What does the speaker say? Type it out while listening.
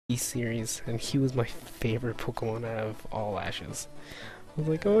series, and he was my favorite Pokemon out of all Ashes. I was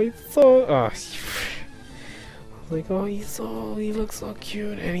like, oh, he's so. Oh, I was like, oh, he looks so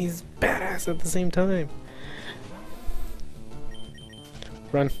cute, and he's badass at the same time.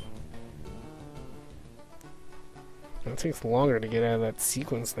 Run. It takes longer to get out of that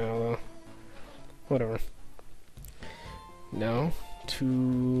sequence now, though. Whatever. Now,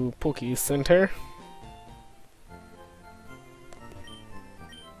 to Poke Center.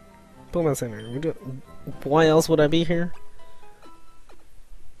 Pokemon Center. Why else would I be here?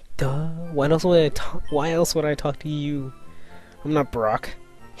 Duh. Why else would I talk to you? I'm not Brock.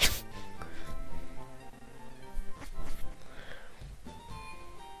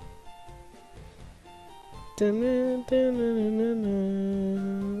 I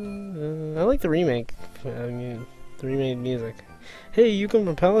like the remake. I mean, the remade music. Hey, you come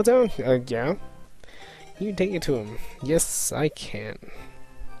from Palatown? Yeah. You take it to him. Yes, I can.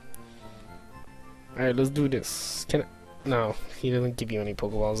 Alright, let's do this. Can I? No, he doesn't give you any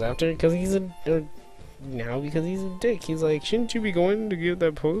Pokeballs after, because he's a... now, because he's a dick. He's like, shouldn't you be going to get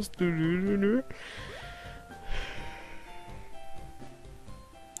that post? Route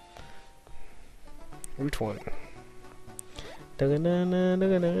 1. No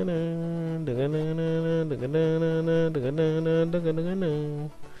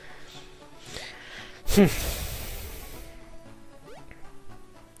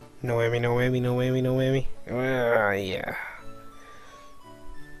whammy, no whammy, no whammy, no whammy. Yeah.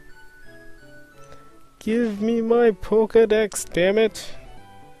 Give me my Pokedex, damn it.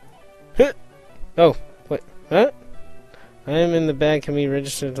 Huh. Oh, what? Huh? I am in the bag. Can we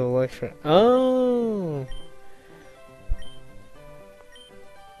register to the lecture? Oh.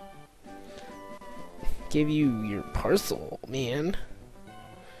 Give you your parcel, man.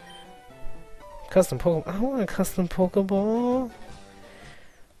 Custom Pokeball. I want a custom Pokeball.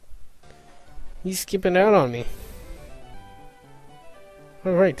 You skipping out on me.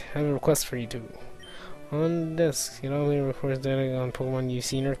 Alright, I have a request for you two. On the desk, it only records data on Pokemon you've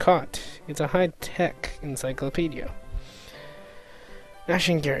seen or caught. It's a high-tech encyclopedia. Ash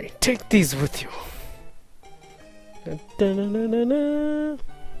and Gary, take these with you.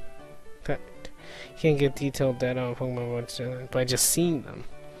 Fact. You can't get detailed data on Pokemon by just seeing them.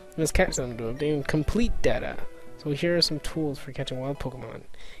 You must catch them to obtain complete data. So here are some tools for catching wild Pokemon.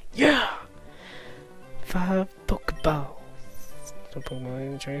 Yeah! 5 Pokeballs. So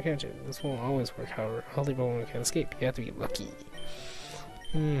Pokemon try to catch it. This won't always work, however. Healthy Pokemon can escape. You have to be lucky.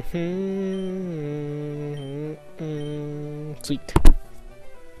 Sweet.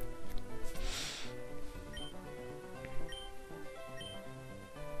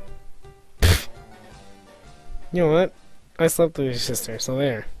 You know what? I slept with your sister, so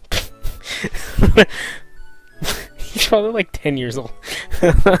there. He's probably like 10 years old.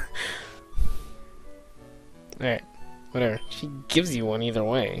 Alright, whatever. She gives you one either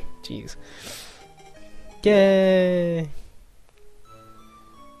way. Jeez. Yay!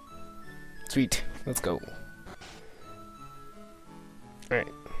 Sweet. Let's go. Alright.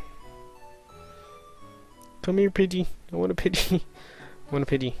 Come here, Pidgey. I want a Pidgey. I want a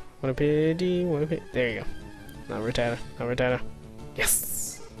Pidgey. I want a Pidgey. I want a Pidgey. There you go. Not Rattata. Not Rattata.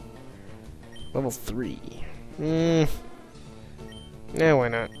 Yes! Level 3. Now why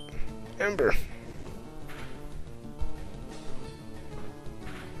not? Ember.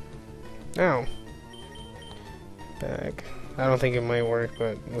 Ow. Bag. I don't think it might work,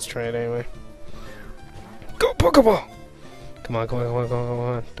 but let's try it anyway. Go Pokeball! Come on, come on, come on, come on, come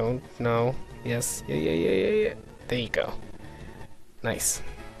on. Don't, no. Yes. Yeah. There you go. Nice.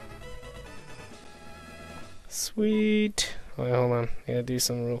 Sweet. Wait, hold on. I gotta do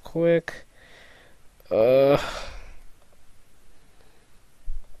something real quick.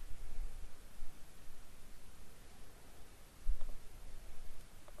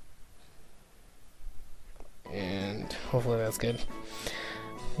 And hopefully that's good.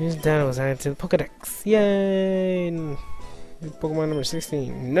 Here's data was added to the Pokedex. Yay! Pokemon number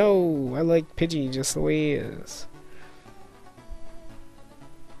 16. No! I like Pidgey just the way he is.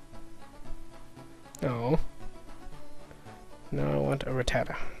 No. No, I want a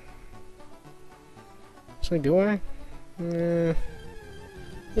Rattata. Actually, do I? Yeah,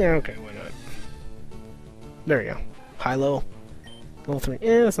 okay, why not? There we go. High-low. Level 3.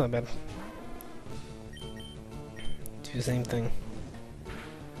 Yeah, that's not bad. Do the same thing.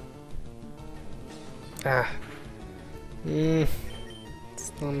 Ah.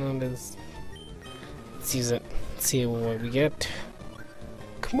 Still not as... Let's use it. Let's see what we get.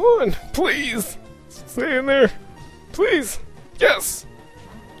 Come on, please! Stay in there! Please! Yes!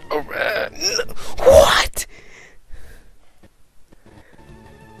 Alright! No. What?!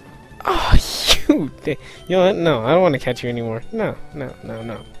 Oh, you! You know what? No, I don't want to catch you anymore. No, no, no,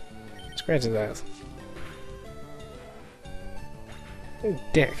 no. Scratch his ass. Oh,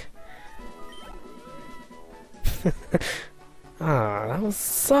 dick. Ah, that was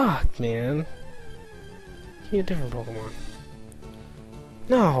sucked, man. Give me a different Pokemon.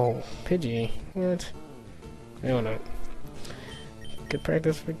 No, Pidgey. What? No, not. Good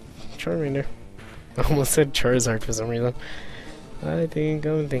practice for Charmander. I almost said Charizard for some reason. I think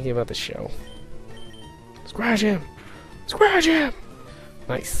I'm thinking about the show. Scratch him! Scratch him!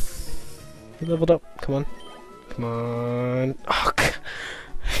 Nice. He leveled up. Come on. Come on. Oh,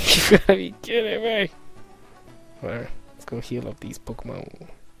 you gotta be kidding me. Whatever. Let's go heal up these Pokemon.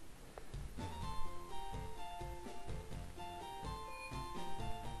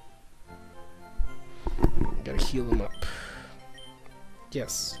 Gotta heal them up.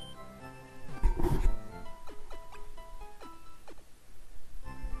 Yes.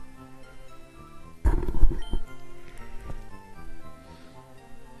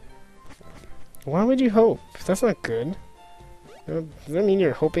 Why would you hope? That's not good. Does that mean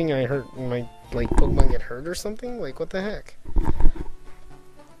you're hoping I hurt my Pokemon get hurt or something? Like, what the heck?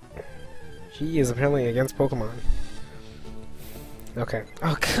 He is apparently against Pokemon. Okay.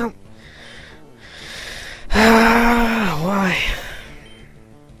 Oh, come. Why?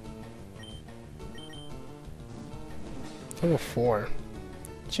 Level 4.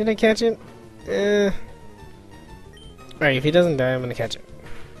 Should I catch it? Alright, if he doesn't die, I'm gonna catch it.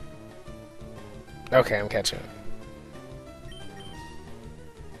 Okay, I'm catching it.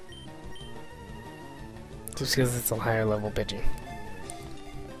 Just because it's a higher level Pidgey.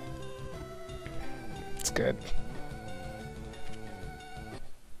 It's good.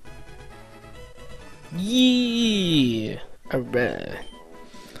 Yeah! Alright.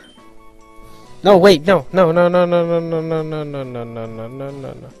 No, wait, no, no, no, no, no, no, no, no, no, no, no, no, no, no,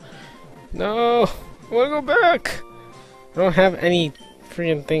 no, no. No! I wanna go back! I don't have any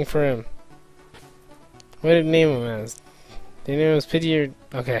freaking thing for him. What did name him as? Did you name him as Pidgey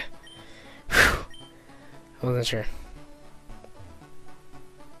or... Okay. Whew. I wasn't sure.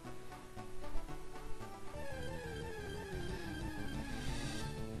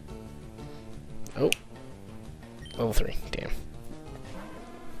 Oh. Level 3. Damn.